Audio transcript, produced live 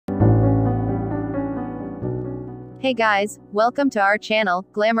Hey guys, welcome to our channel,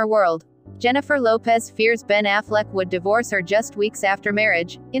 Glamour World. Jennifer Lopez fears Ben Affleck would divorce her just weeks after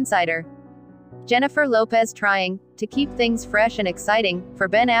marriage, Insider. Jennifer Lopez trying to keep things fresh and exciting for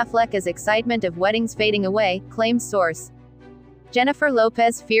Ben Affleck as excitement of weddings fading away, claims source. Jennifer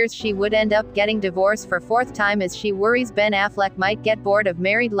Lopez fears she would end up getting divorced for fourth time as she worries Ben Affleck might get bored of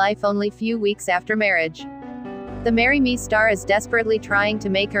married life only few weeks after marriage. The Marry Me star is desperately trying to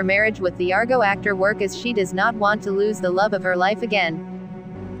make her marriage with the Argo actor work as she does not want to lose the love of her life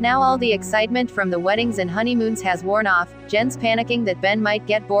again. Now all the excitement from the weddings and honeymoons has worn off, Jen's panicking that Ben might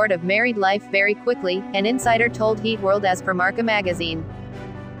get bored of married life very quickly, an insider told Heat World as per Marca magazine.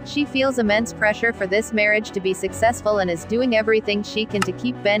 She feels immense pressure for this marriage to be successful and is doing everything she can to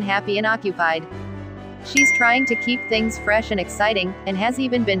keep Ben happy and occupied. She's trying to keep things fresh and exciting, and has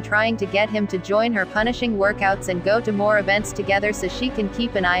even been trying to get him to join her punishing workouts and go to more events together so she can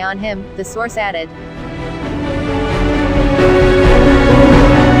keep an eye on him, the source added.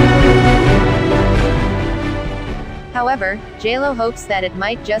 However, J.lo hopes that it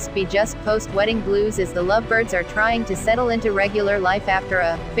might just be post-wedding blues as the lovebirds are trying to settle into regular life after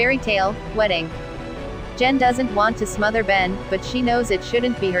a fairy tale wedding. Jen doesn't want to smother Ben, but she knows it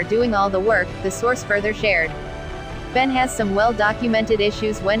shouldn't be her doing all the work, the source further shared. Ben has some well-documented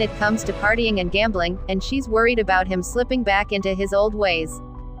issues when it comes to partying and gambling, and she's worried about him slipping back into his old ways.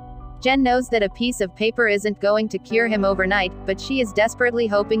 Jen knows that a piece of paper isn't going to cure him overnight, but she is desperately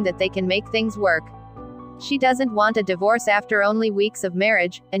hoping that they can make things work. She doesn't want a divorce after only weeks of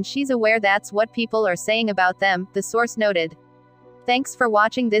marriage, and she's aware that's what people are saying about them, the source noted. Thanks for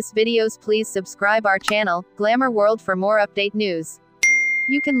watching this videos. Please subscribe our channel, Glamour World, for more update news.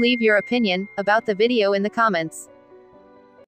 You can leave your opinion about the video in the comments.